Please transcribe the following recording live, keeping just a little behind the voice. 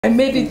I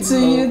made it to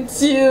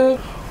YouTube.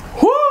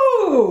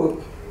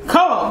 Woo!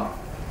 Come on.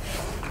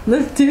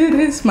 Let's do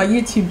this. My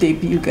YouTube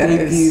debut,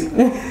 guys.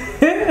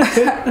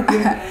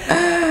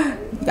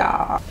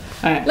 Yeah.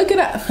 Alright. Look at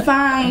that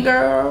fine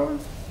girl.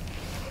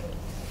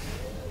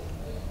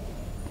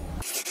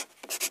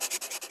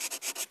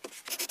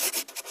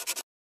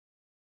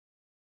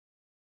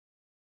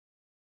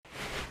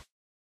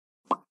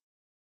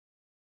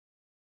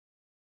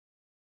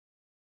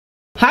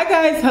 Hi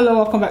guys, hello,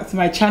 welcome back to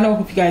my channel.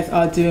 Hope you guys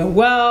are doing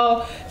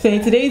well. So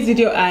in today's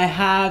video I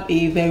have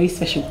a very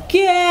special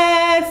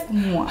guest.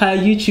 Her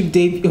YouTube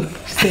debut.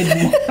 It's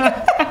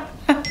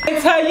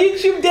her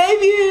YouTube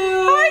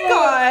debut.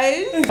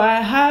 Hi guys.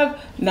 I have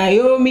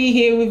Naomi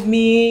here with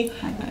me.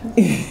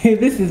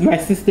 This is my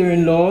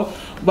sister-in-law,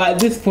 but at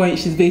this point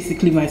she's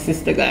basically my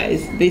sister,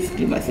 guys.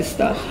 Basically my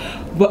sister.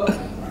 But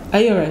are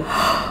you alright?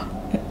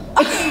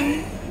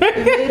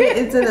 Made it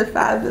into the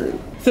family.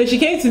 So she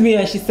came to me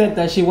and she said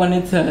that she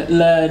wanted to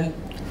learn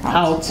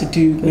how to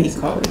do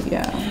makeup.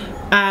 Yeah.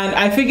 And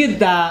I figured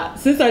that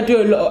since I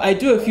do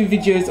a few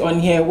videos on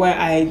here where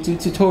I do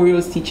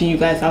tutorials teaching you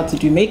guys how to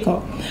do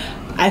makeup,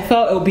 I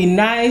felt it would be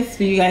nice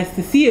for you guys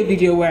to see a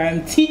video where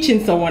I'm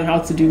teaching someone how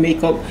to do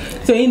makeup.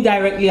 So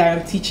indirectly I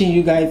am teaching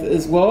you guys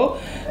as well.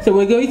 So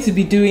we're going to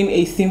be doing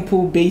a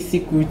simple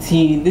basic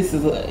routine. This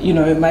is, you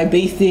know, my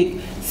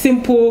basic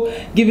simple,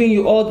 giving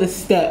you all the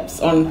steps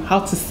on how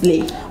to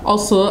slay.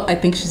 Also, I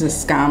think she's a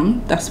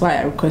scam. That's why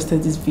I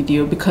requested this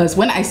video, because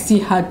when I see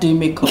her doing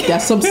makeup, there are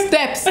some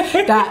steps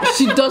that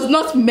she does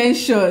not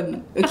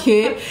mention.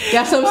 Okay,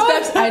 there are some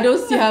steps I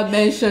don't see her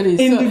mentioning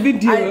in the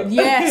video.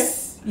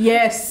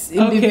 Yes,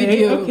 in the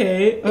video.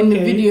 In the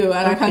video,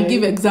 and I can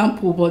give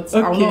example, but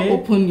I will not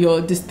open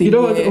this thing. You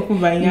don't want to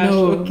open my yash?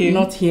 No,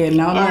 not here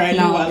now. Alright,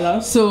 now.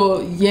 So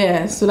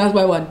yeah, so that's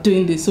why we're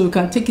doing this, so we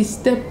can take it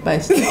step by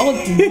step. All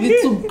the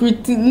little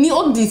gritty,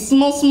 all the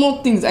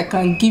small things I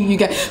can give you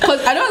guys,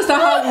 because I don't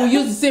understand how we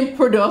use the same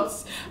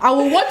products. I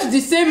will watch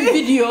the same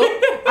video,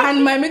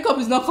 and my makeup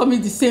is not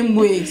coming the same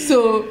way.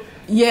 So.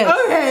 Yes.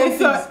 Okay,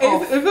 so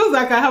it feels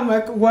like I have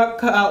my work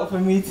cut out for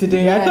me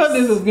today. Yes. I thought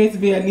this was going to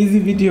be an easy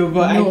video,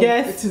 but no, I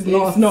guess it's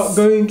not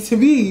going to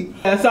be.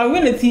 So I'm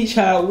going to teach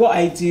her what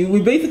I do.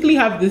 We basically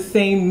have the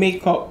same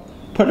makeup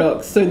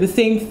products, so the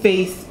same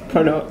face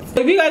products.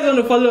 So if you guys want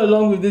to follow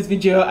along with this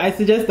video, I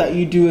suggest that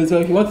you do as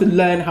well. If you want to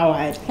learn how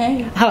I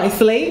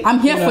slay, I'm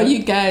here for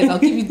you guys. I'll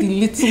give you the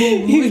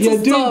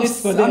little doing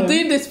this for them. I'm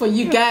doing this for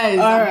you guys.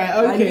 Alright,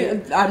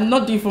 okay. I'm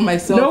not doing it for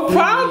myself. No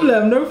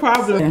problem, no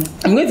problem. Yeah.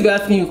 I'm going to be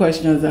asking you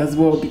questions as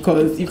well,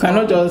 because you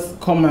cannot just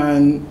come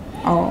and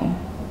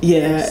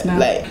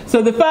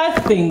so the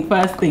first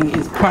thing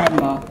is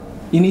primer.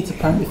 You need to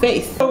prime your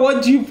face. So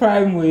what do you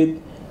prime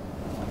with?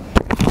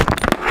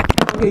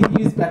 Okay,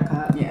 use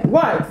Becca. Yeah.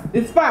 What?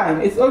 It's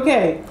fine. It's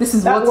okay. This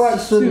is what you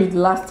showed me the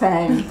last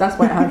time. That's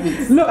why I have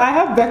it. Look, I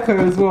have Becca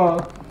as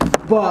well.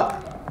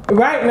 But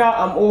right now,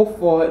 I'm all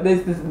for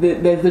there's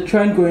the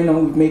trend going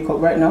on with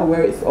makeup right now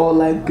where it's all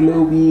like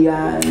glowy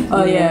and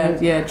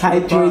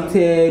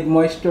hydrated,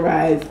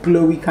 moisturized,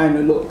 glowy kind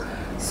of look.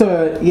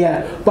 So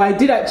yeah, but I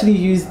did actually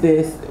use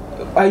this.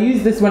 I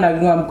use this when I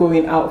know I'm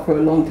going out for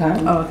a long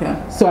time. Oh, okay.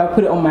 So I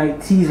put it on my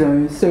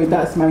T-zones. So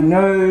that's my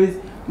nose,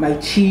 my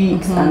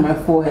cheeks, and my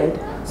forehead.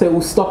 So it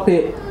will stop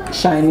it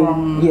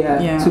shining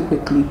too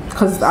quickly.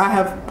 Because I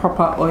have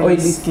proper oily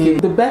skin.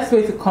 The best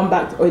way to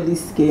combat oily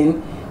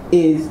skin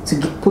is to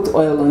put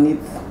oil on it.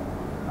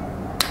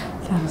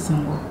 That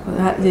doesn't work.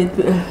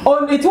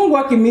 Oh, it won't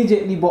work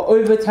immediately, but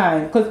over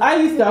time. Because I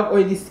used to have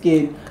oily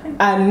skin,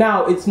 and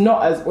now it's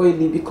not as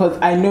oily because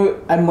I know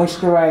I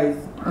moisturize.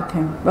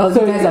 Okay. Well, so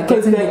you guys are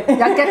getting it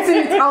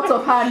out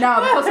of her now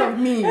because of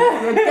me.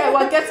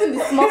 We're getting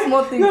the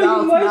small things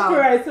out now.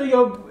 Moisturize,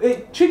 so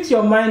it tricks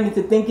your mind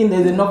into thinking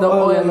there's enough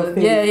oil on your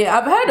face. Yeah.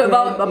 I've heard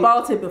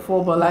about it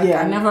before, but like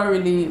I never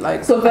really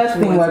like. So first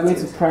thing we're going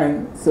to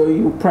prime. So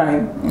you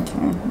prime.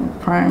 Okay.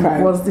 Prime.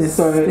 What's this?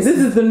 So this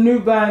is the new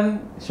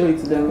band. Show it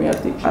to them. We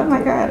have to. Oh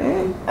my god.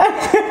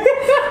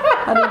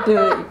 How do you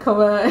do it? Come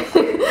on.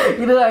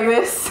 You do like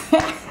this.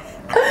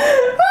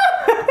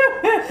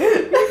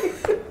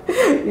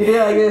 You do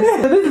like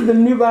this. So this is the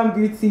New Balm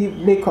Beauty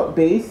makeup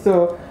base.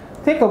 So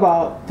take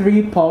about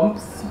 3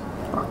 pumps.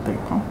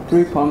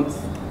 3 pumps.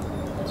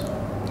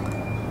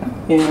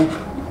 Yeah,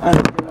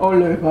 and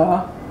all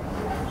over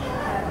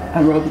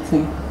and rub it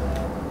in.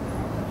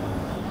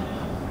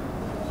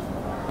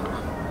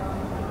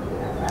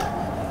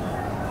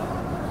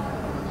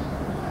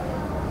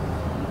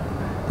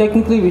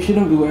 Technically, we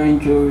shouldn't be wearing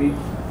jewelry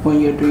when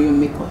you're doing your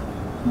makeup.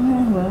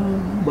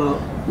 But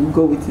we'll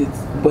go with it.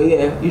 But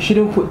yeah, you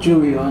shouldn't put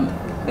jewelry on,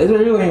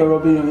 especially when you're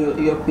rubbing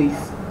on your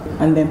face.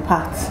 And then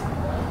pat,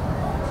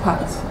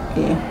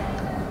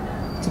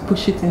 to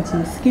push it into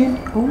the skin.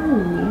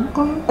 Oh,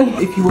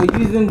 okay. If you were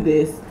using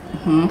this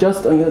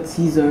just on your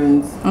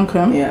T-zones,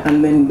 yeah,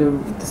 and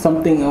then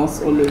something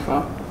else all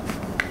over.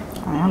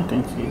 I am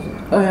going to use it.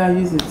 Oh yeah,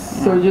 use it.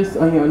 Yeah. So just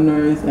on your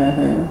nose,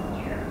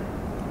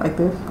 like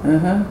this.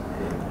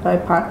 Do I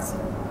pat?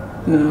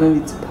 No, no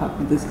need to pat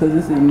with this because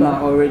this is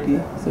matte already.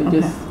 So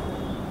just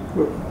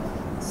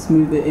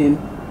smooth it in.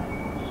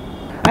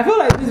 I feel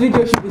like this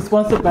video should be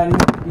sponsored by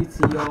Nuban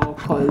Beauty, y'all,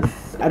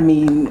 cause I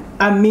mean,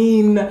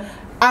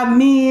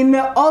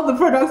 all the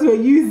products we're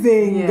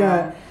using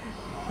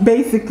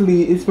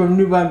basically is from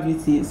Nuban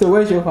Beauty. So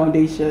where's your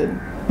foundation?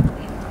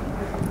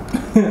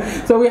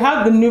 So we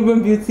have the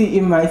Nuban Beauty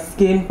In My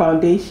Skin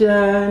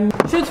foundation.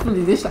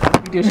 Truthfully, this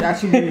video should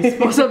actually be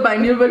sponsored by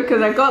Nuban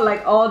because I got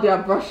like all their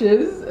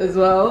brushes as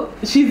well.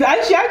 She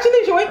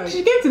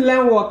came to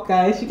learn work,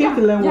 guys. She came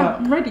to learn work.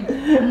 I'm ready.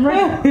 I'm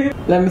ready.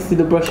 Let me see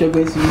the brush you're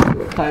going to use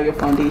to apply your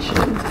foundation.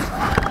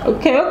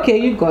 Okay,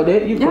 you got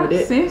it. You got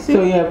it. See.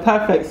 So yeah,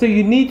 perfect. So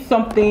you need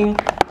something,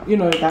 you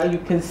know, that you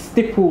can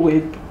stipple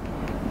with,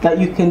 that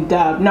you can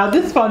dab. Now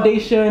this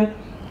foundation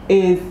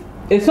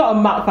it's not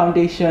a matte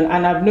foundation,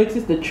 and I've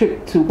noticed the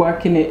trick to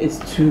working it is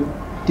to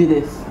do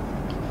this,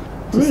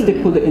 to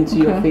stipple it into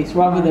your face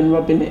rather than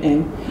rubbing it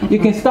in. You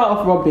can start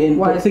off rubbing,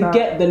 but to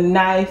get the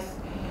nice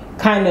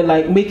kind of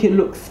like make it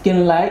look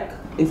skin-like,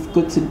 it's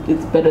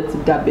better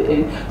to dab it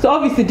in. So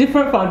obviously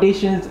different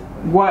foundations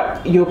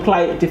work, you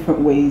apply it different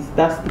ways.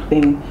 That's the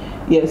thing.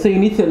 Yeah, so you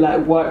need to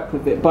like work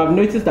with it. But I've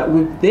noticed that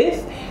with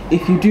this,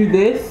 if you do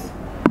this,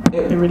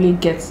 it really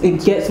gets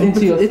into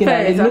your skin,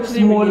 and it looks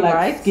more really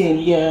like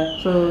skin.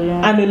 So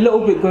and a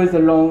little bit goes a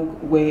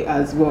long way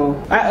as well.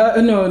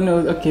 No,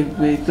 okay,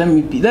 wait, let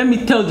me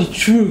tell the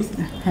truth.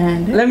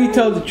 Let me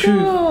tell the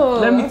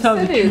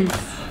truth.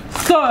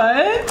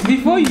 So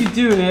before you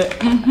do it,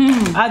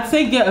 I'd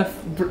say get a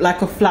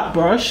flat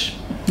brush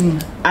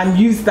and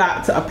use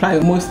that to apply.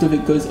 Most of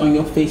it goes on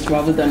your face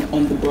rather than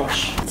on the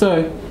brush.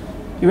 So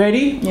you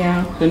ready?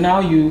 Yeah. So now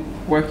you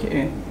work it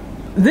in.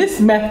 This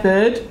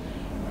method,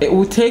 it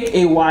will take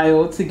a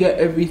while to get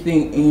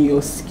everything in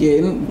your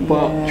skin,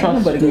 but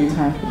trust me,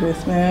 time for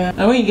this, man.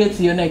 And when you get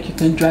to your neck, you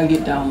can drag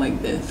it down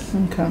like this.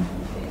 Okay.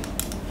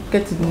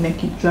 Get to the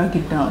neck, you drag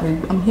it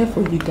down. I'm here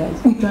for you guys.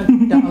 Drag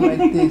it down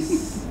like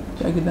this.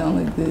 Drag it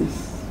down like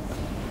this.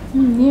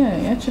 Yeah,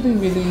 it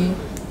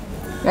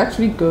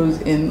actually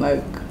goes in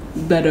like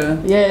better.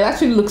 Yeah, it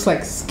actually looks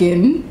like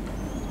skin.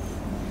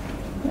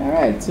 All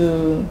right,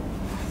 so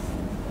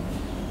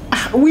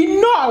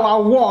we know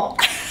our work.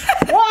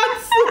 What?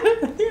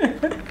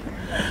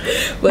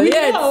 But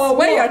yeah,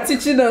 when you're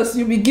teaching us,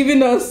 you'll be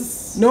giving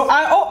us. No,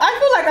 I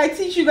feel like I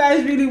teach you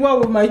guys really well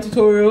with my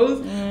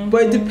tutorials,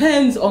 but it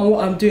depends on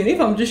what I'm doing. If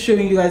I'm just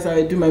showing you guys how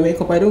I do my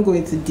makeup, I don't go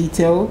into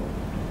detail.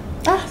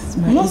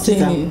 I'm not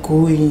saying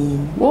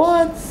going.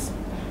 What?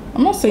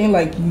 I'm not saying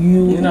like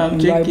you know, I'm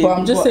joking, but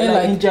I'm just saying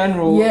like in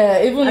general.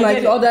 Yeah, even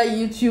like other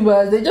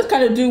YouTubers, they just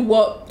kind of do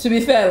what. To be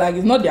fair, like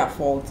it's not their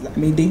fault. Like, I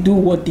mean, they do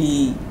what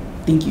they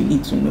think you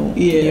need to know.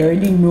 Yeah, they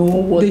already know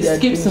what they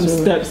skip some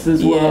steps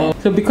as well.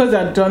 So because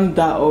I've done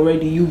that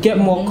already, you get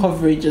more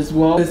coverage as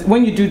well. Because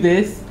when you do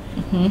this,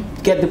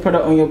 get the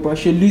product on your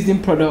brush, you're losing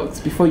products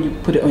before you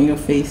put it on your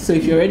face. So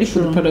if you already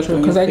put the product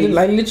on your face,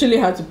 I literally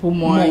had to put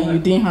more, and you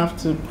didn't have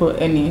to put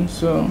any.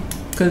 So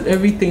because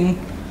everything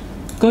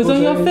goes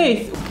on your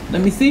face.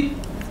 Let me see.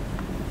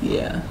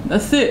 Yeah,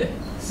 that's it.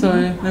 So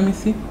let me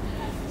see.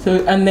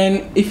 So and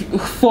then if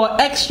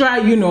for extra,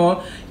 you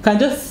know, you can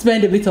just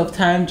spend a bit of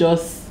time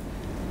just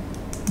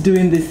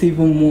doing this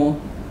even more.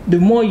 The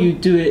more you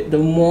do it, the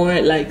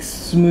more like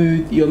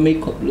smooth your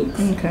makeup looks.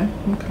 Okay.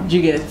 Do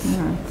you get?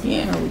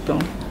 Yeah, we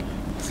don't.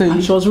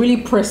 So she was really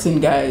pressing,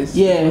 guys.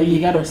 Yeah, really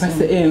you gotta press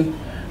it in,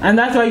 and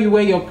that's why you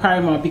wear your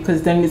primer,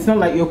 because then it's not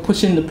like you're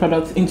pushing the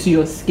product into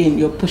your skin.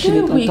 You're pushing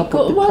it on top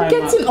of the primer. We're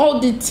getting all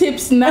the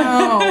tips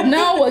now.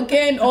 Now we're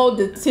getting all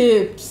the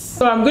tips.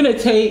 So I'm gonna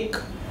take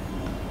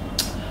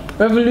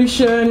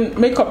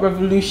Makeup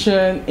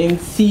Revolution in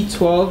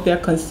C12, their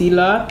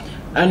concealer,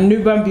 and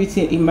Nuban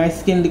Beauty In My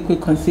Skin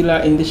liquid concealer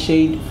in the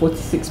shade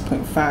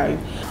 46.5.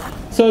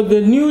 So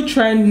the new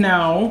trend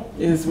now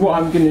is what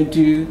I'm gonna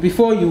do.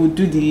 Before you would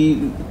do the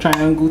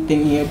triangle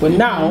thing here, but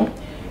now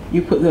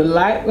you put the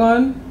light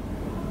on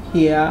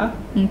here,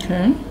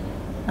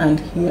 and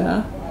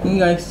here. Can you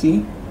guys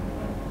see?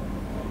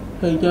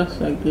 So just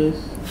like this.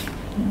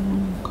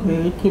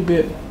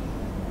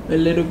 A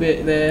little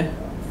bit there,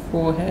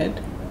 forehead.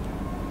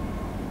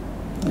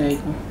 There you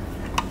go.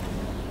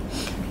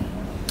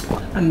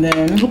 And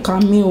then look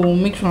at me,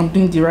 make sure I'm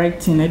doing the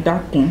right thing at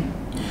that one.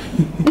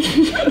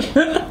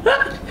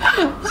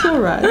 It's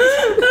alright.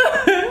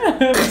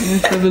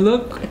 Let's have a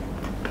look.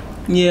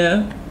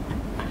 Yeah,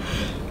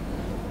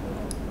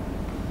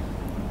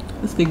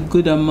 that's a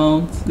good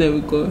amount. There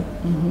we go.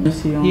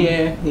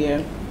 Yeah.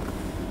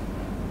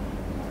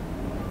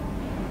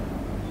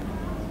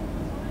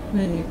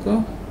 There you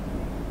go.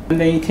 And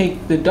then you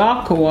take the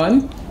darker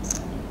one,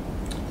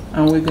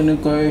 and we're gonna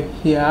go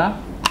here.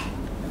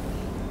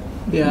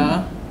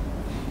 Yeah,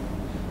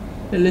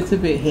 a little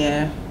bit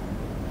here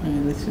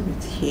and a little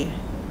bit here.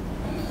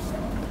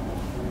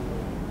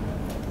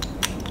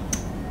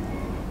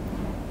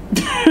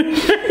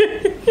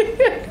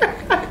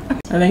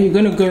 And then you're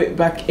going to go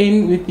back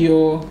in with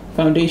your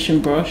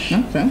foundation brush.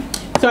 Okay.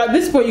 So at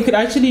this point you could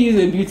actually use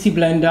a beauty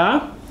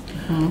blender,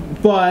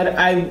 but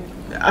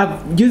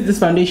I've used this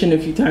foundation a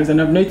few times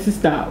and I've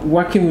noticed that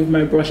working with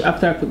my brush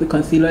after I put the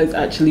concealer is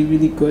actually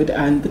really good,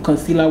 and the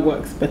concealer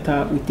works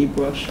better with the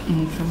brush.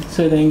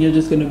 So then you're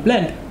just going to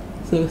blend.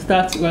 So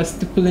start with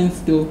stippling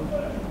still.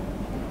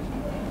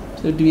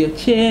 So do your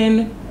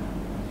chin.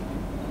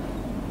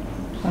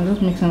 I'm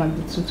just mixing like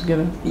the two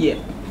together. Yeah.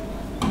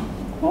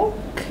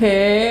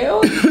 Okay.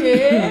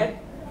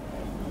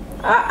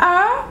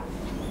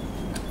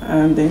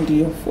 And then do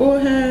your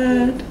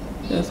forehead.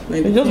 Just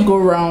blend it. Just go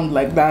round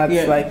like that.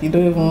 Yeah. Like you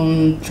don't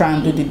even try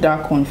and do the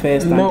dark one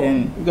first and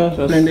then just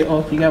blend it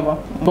all together.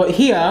 But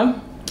here,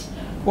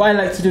 what I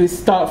like to do is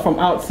start from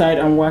outside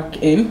and work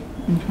in.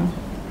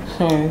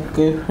 So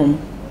go from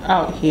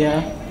out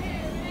here,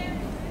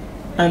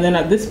 and then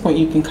at this point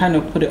you can kind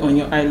of put it on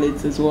your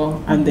eyelids as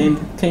well, and then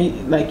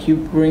you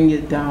bring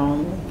it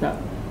down like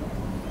that.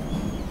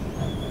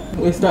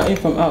 We're starting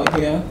from out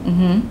here.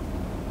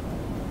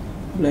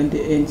 Blend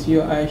it into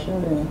your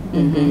eyeshadow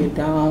and bring it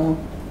down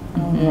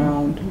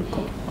around. Look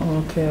up.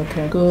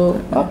 Okay.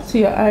 Go up to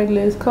your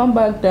eyelids, come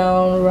back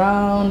down,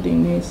 round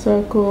in a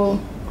circle,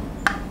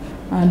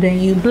 and then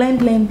you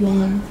blend.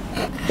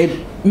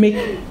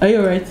 Are you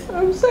alright?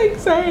 I'm so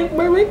excited.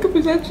 My makeup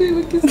is actually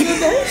looking so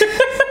nice.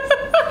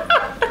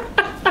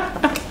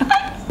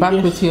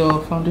 Back with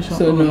your foundation.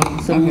 So no.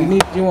 So you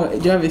need. Do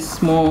you have a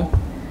small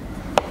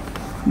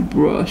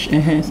brush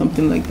and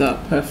something like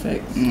that?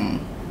 Perfect.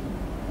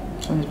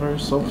 It's very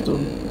soft though.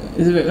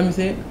 Is it? Let me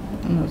see it.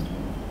 No,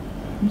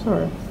 I'm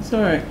sorry. It's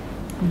alright.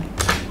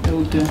 It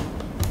will do.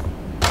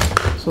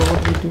 So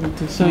what do you do with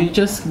this? So you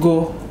just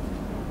go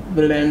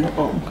blend up.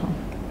 Okay.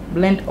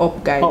 Blend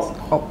up, guys.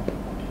 Up.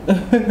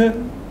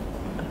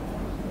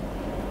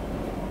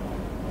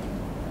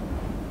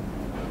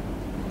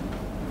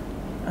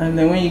 And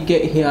then when you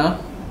get here,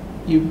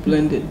 you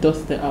blend it,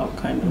 dust it out,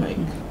 kind of like.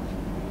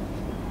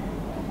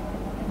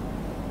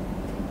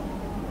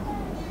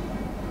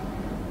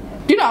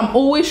 You know, I'm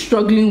always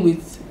struggling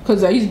with,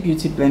 because I use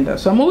beauty blender,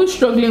 so I'm always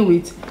struggling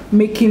with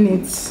making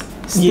it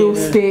still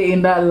stay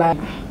in that line.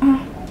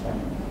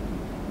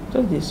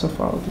 Just they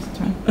suffer all this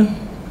time.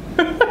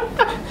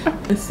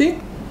 Let's see.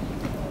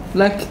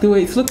 Like the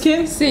way it's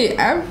looking. See,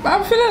 I'm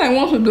feeling I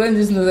want to blend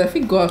this nose. I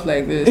think go out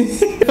like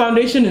this.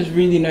 Foundation is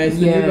really nice.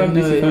 The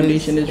Beauty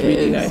foundation is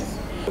really nice.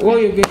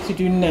 What you're going to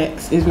do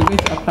next is we're going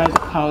to apply the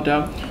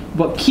powder,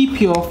 but keep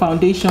your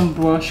foundation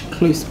brush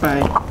close by.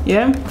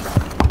 Yeah.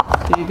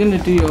 So you're going to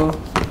do your.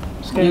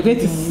 You're going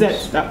to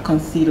set that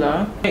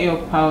concealer. Get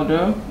your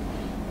powder.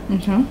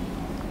 Okay.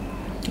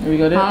 We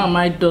got it. How am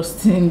I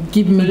dusting?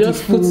 Give me the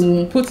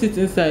full. Put it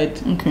inside.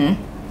 Okay.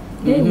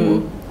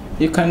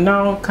 You can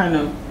now kind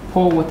of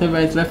pour whatever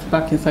is left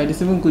back inside.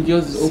 It's even good.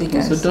 Yours is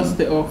open, so dust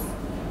it off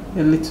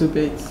a little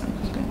bit.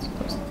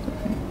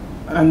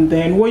 And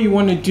then what you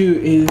want to do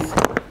is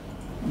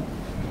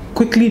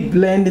quickly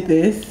blend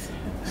this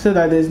so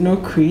that there's no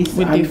crease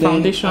with the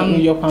foundation.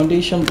 With your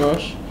foundation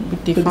brush.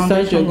 With the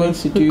foundation you're going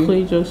to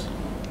do. Just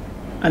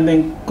and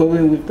then go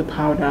in with the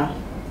powder.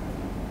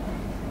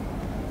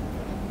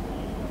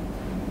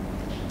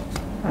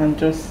 And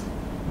just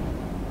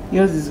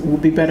yours will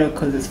be better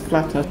because it's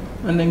flatter.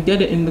 And then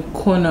get it in the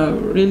corner.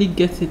 Really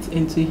get it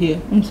into here.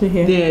 Into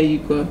here. There you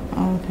go.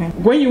 Okay.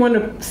 When you want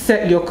to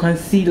set your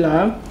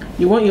concealer,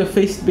 you want your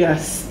face to be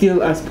as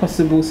still as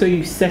possible, so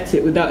you set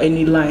it without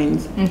any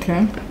lines.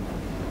 Okay.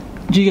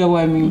 Do you get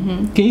what I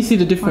mean? Can you see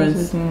the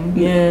difference?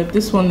 Yeah,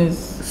 this one is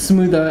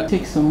smoother.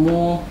 Take some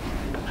more,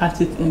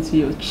 pat it into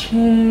your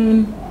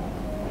chin.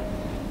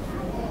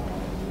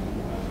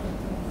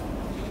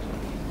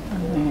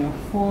 And then your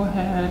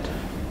forehead.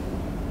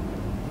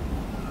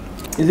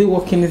 Is it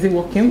working? Is it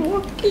working?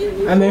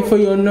 And then for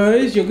your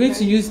nose, you're going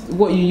to use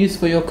what you use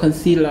for your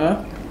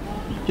concealer.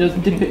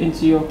 Just dip it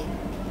into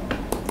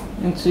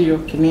your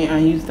kidney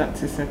and use that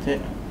to set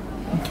it.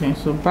 Okay,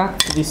 so back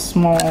to the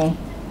small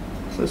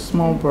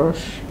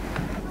brush.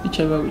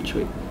 Whichever which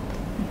way.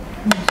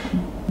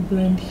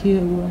 Blend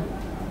here.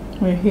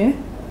 Right here?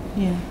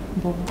 Yeah.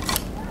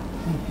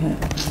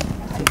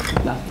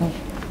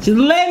 She's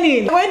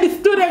learning. When the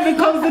student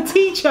becomes the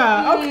teacher,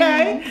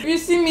 okay? You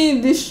see me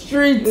in the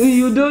streets.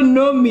 You don't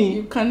know me.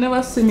 You can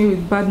never see me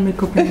with bad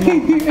makeup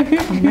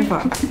anymore.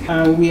 Never.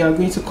 And we are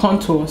going to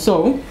contour.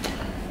 So,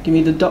 give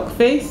me the duck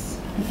face.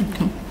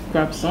 Okay.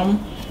 Grab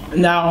some.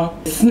 Now,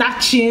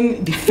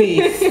 snatching the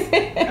face.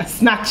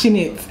 Snatching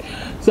it.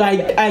 So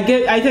I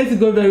tend to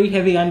go very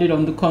heavy-handed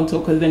on the contour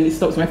because then it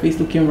stops my face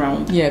looking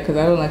round. Yeah, because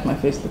I don't like my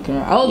face looking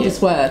round. All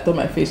this while I thought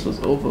my face was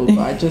oval, but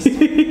I just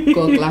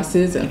got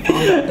glasses and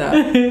found out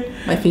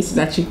that my face is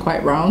actually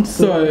quite round.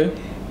 So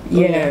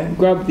yeah,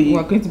 grab the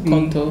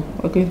contour.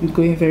 We're going to be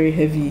going very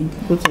heavy,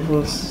 both of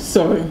us.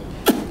 So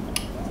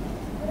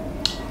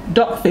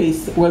duck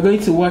face, we're going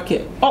to work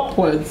it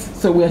upwards.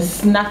 So we're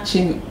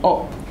snatching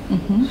up.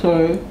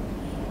 So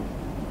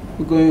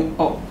we're going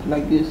up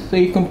like this. So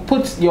you can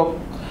put your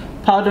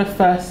powder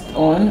first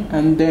on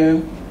and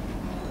then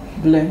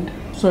blend.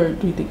 Sorry,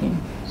 do it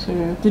again.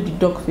 So do the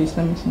dog face,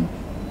 let me see.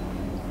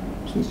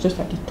 So it's just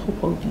at the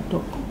top of the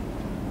dog.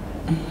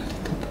 The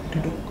top of the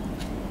dog.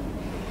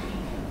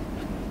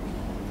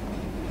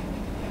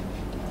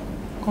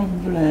 Come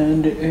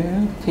blend it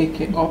in, take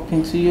it up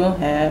into your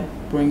hair,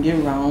 bring it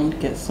round,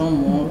 get some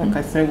more. Like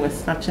I said, we're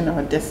snatching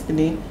our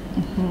destiny.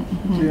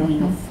 Do it on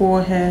your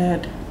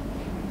forehead.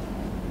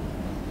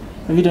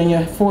 Have you done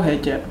your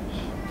forehead yet?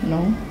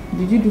 No.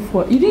 Did you do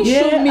forehead? You didn't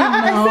show me now.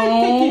 I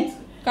said take it.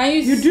 Can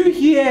you do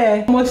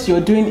here. Almost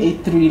you're doing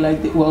A3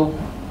 like the, well,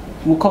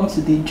 we'll come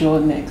to the jaw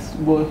next.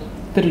 But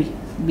 3,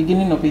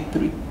 beginning of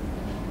A3.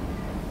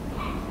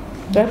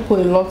 Did I put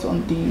a lot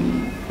on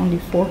the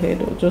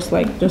forehead, or just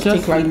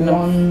take like enough.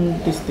 one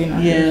this thing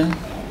and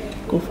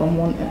go from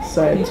one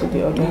side to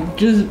the other?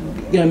 Just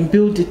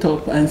build it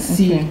up and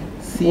see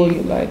what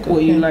you like.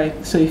 What you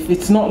like. So if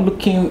it's not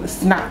looking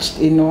snatched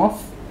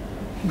enough,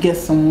 get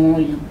some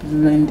more, you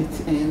blend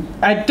it in.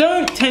 I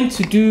don't tend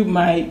to do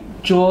my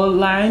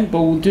jawline,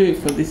 but we'll do it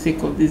for the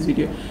sake of this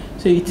video.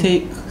 So you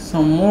take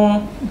some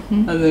more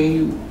and then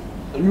you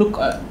look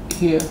at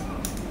here.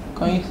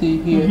 Can you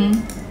see here?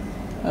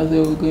 As they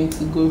were going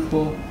to go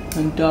for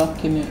and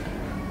darken it.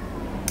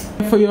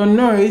 For your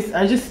nose,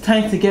 I just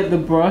trying to get the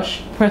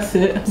brush, press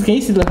it. Can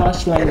you see the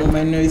harsh line on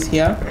my nose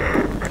here?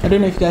 I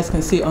don't know if you guys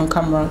can see it on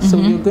camera. So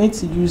you're going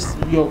to use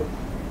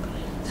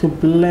to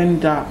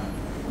blend that.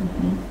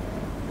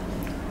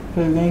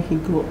 So you're going to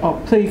go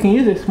up. So you can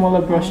use a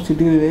smaller brush to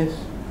do this.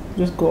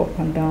 Just go up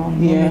and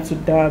down. You need to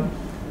dab.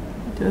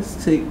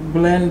 Just to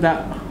blend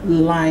that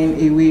line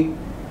away.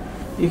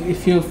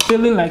 If you're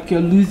feeling like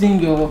you're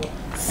losing your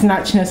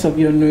snatchiness of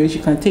your nose,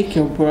 you can take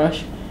your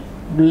brush,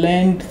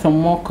 blend some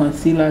more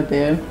concealer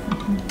there,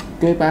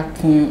 go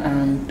back in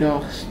and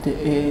dust it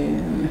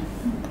in.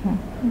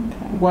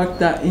 Work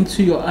that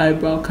into your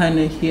eyebrow kind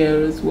of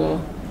here as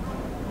well.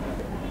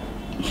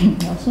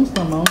 I'll soon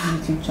start my own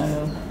YouTube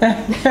channel.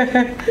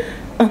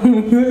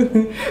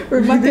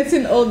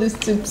 Remarketing all these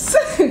tips.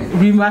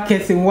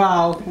 Remarketing,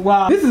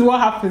 wow. This is what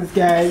happens,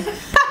 guys.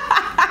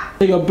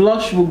 So your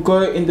blush will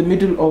go in the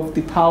middle of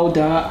the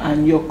powder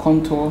and your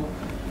contour.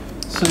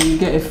 So you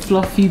get a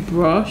fluffy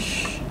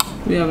brush.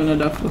 We have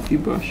another fluffy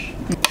brush.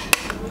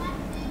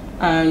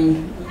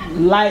 And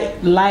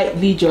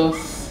lightly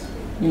just,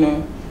 you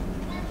know,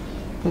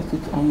 put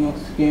it on your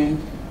skin.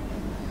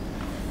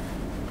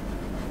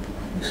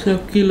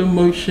 Circular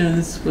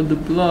motions for the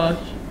blush.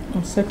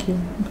 Oh, circular.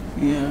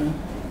 Yeah.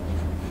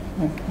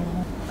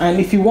 Okay. And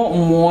if you want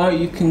more,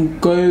 you can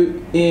go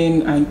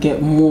in and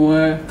get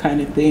more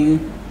kind of thing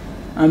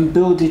and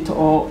build it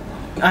up.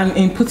 And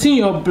in putting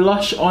your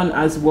blush on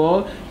as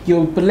well,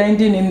 you're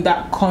blending in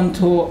that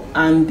contour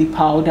and the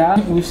powder.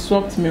 We've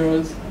swapped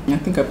mirrors. I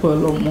think I put a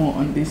lot more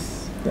on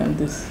this than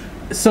this.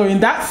 So in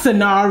that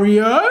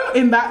scenario,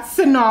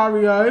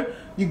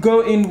 you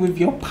go in with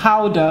your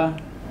powder.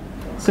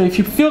 So if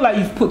you feel like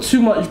you've put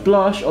too much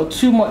blush or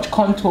too much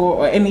contour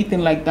or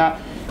anything like that,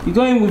 you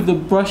go in with the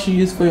brush you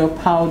use for your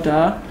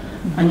powder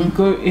and you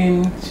go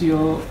into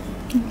your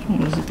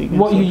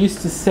what you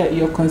used to set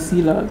your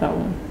concealer, that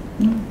one.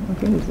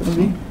 Okay,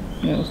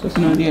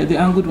 yeah, the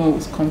angled one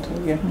was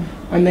contour,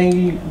 and then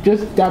you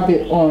just dab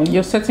it on.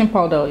 Your setting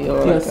powder or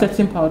your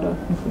setting powder.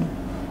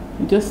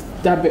 You just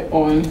dab it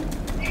on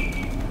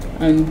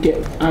and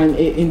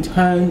it in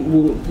turn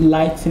will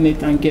lighten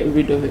it and get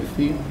rid of it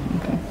for you.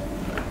 Okay.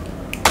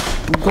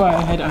 Go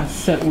ahead and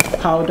set with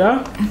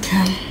powder.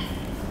 Okay.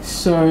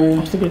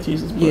 So I forget to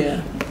use this brush.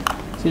 Yeah.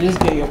 So just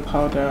get your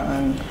powder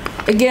and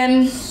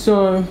again,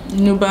 so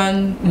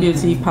Nuban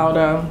Beauty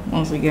powder.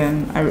 Once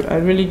again, I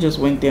really just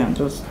went there and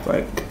just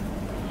like,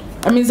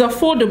 I mean, it's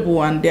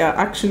affordable and they're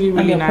actually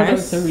really nice.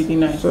 Products are really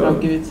nice, so I'll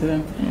give it to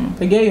them.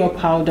 So get your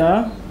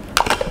powder.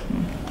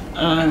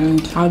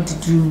 And how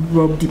did you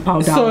rub the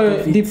powder so out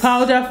of it? The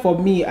powder for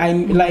me, I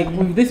like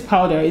with this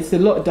powder, it's a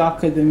lot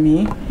darker than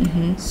me.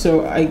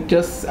 So I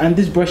just, and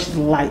this brush is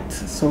light,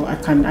 so I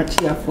can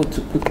actually afford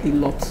to put a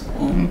lot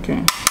on.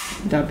 Okay.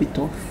 Dab it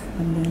off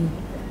and then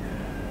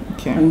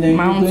and then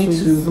my own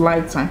is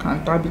light and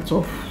can dab it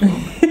off.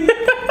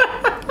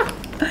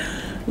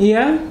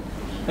 Yeah.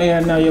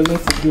 Now you're going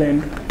to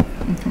blend.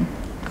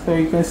 So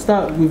you can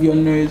start with your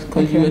nose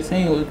because you were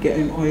saying it was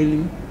getting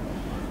oily.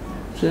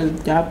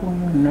 Just dab on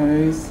your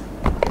nose.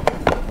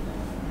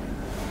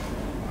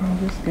 I'm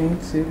just going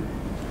to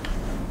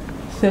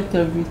set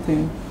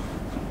everything.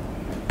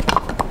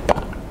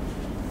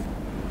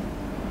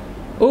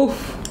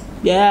 Oof.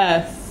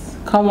 Yes.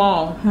 Come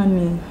on.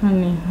 Honey,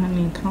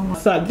 come on.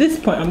 So at this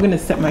point, I'm going to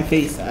set my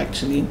face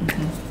actually.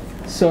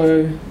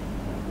 So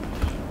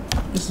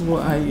this is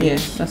what I use.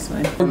 Yes, that's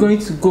fine. We're going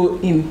to go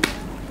in.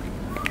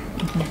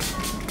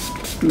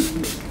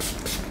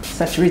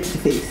 Saturate the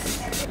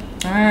face.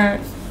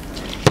 Alright.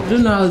 I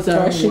don't know how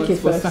that shake it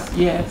first.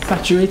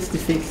 Saturate the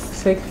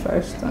face. Shake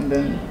first and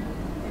then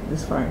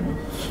it's fine.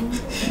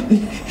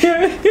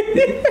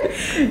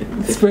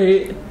 Spray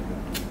it.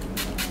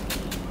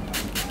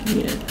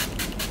 Yeah.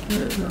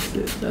 That's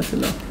it. That's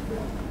enough.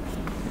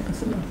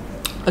 That's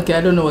enough. Okay,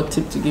 I don't know what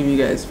tip to give you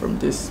guys from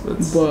this,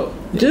 but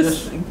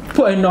just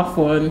put enough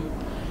on,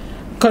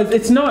 because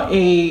it's not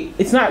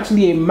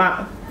actually a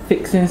matte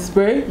fixing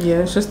spray.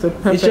 Yeah, it's just a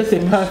perfect. It's just a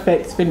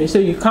perfect finish, so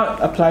you can't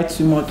apply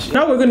too much.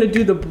 Now we're gonna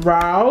do the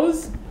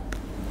brows.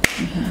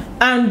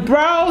 And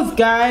brows,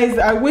 guys,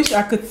 I wish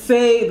I could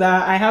say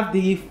that I have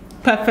the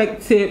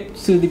perfect tip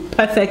to the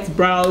perfect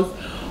brows,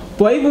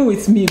 but even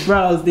with me,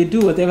 brows, they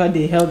do whatever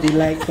the hell they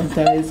like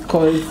sometimes,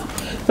 because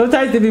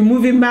sometimes they be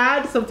moving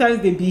mad,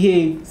 sometimes they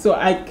behave. So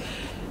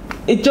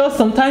it just,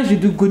 sometimes you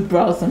do good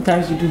brows,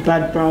 sometimes you do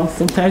bad brows,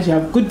 sometimes you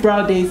have good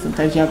brow days,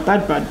 sometimes you have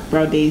bad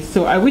brow days.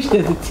 So I wish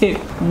there's a tip.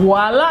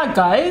 Voila,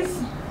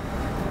 guys.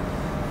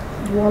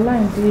 Voila,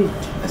 indeed.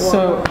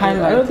 So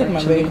highlight. I don't think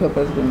my makeup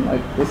has been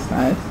like this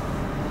nice.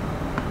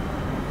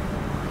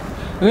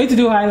 I'm going to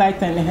do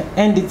highlight and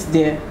end it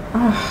there.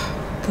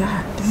 Ah,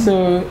 God damn.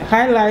 So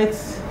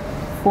highlights,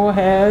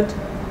 forehead.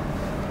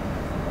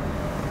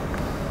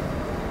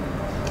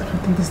 I don't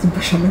think this is the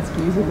brush I'm meant to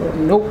be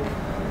using. Nope.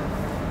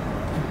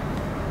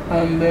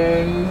 And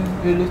then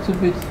a little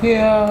bit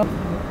here.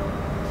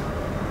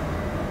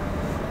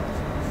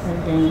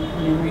 And then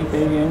you read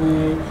it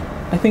anyway.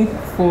 I think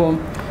for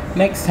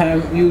next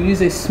time you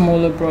use a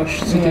smaller brush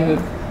to do it.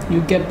 You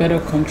get better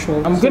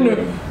control. I'm going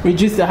to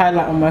reduce the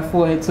highlight on my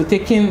forehead. So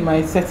taking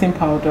my setting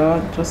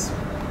powder, just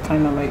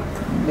kind of like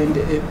blend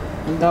it in.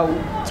 And that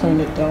will tone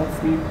it down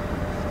for you.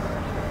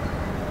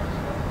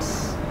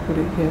 Just put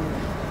it here.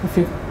 If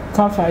you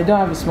can't find, I don't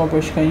have a small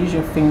brush, you can use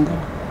your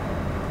finger.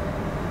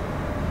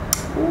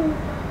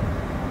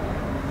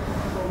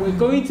 We're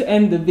going to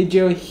end the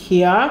video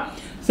here.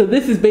 So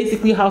this is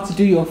basically how to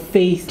do your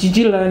face. Did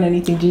you learn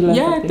anything? Did you learn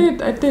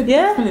something? I did,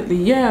 yeah? Definitely,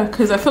 yeah,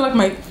 because I feel like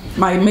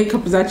my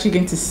makeup is actually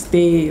going to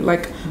stay,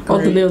 like all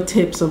the little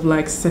tips of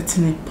like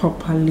setting it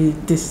properly,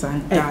 this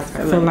and that.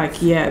 Excellent. I feel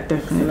like, yeah,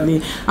 definitely.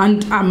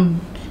 Excellent.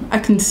 And I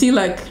can see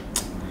like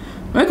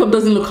makeup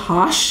doesn't look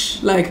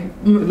harsh, like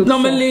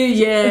normally soft.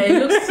 Yeah,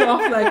 it looks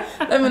soft. Like,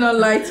 let me not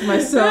lie to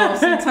myself,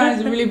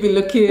 sometimes it really be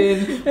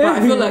looking, but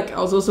I feel like I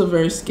was also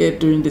very scared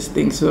during this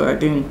thing, so I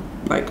didn't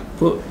like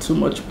put too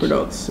much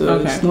product,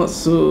 so it's not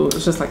so,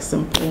 it's just like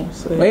simple.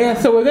 So yeah,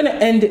 so we're gonna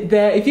end it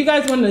there. If you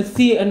guys want to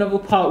see another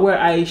part where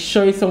I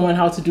show someone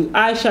how to do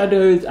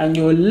eyeshadows and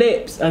your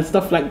lips and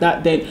stuff like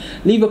that, then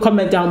leave a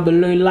comment down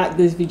below, like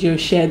this video,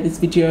 share this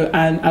video,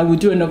 and I will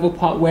do another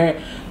part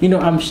where, you know,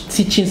 I'm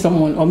teaching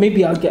someone, or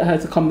maybe I'll get her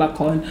to come back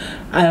on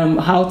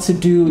how to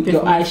do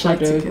your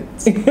eyeshadow.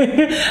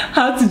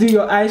 How to do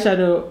your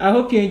eyeshadow. I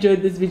hope you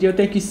enjoyed this video.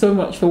 Thank you so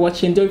much for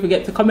watching. Don't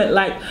forget to comment,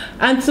 like,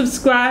 and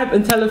subscribe,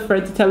 and tell a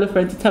friend to tell a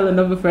friend to tell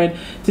another friend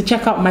to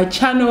check out my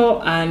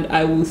channel, and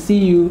I will see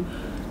you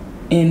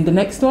in the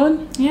next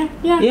one. Yeah.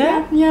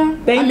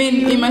 Thank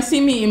you. You might see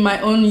me in my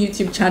own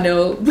YouTube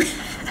channel.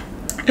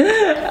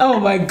 Oh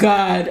my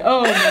god,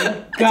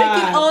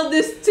 taking all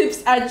these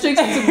tips and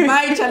tricks to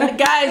my channel.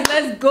 Guys,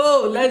 let's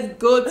go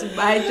to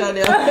my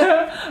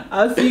channel.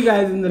 I'll see you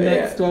guys in the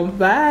next one.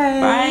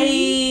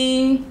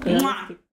 Bye. Bye.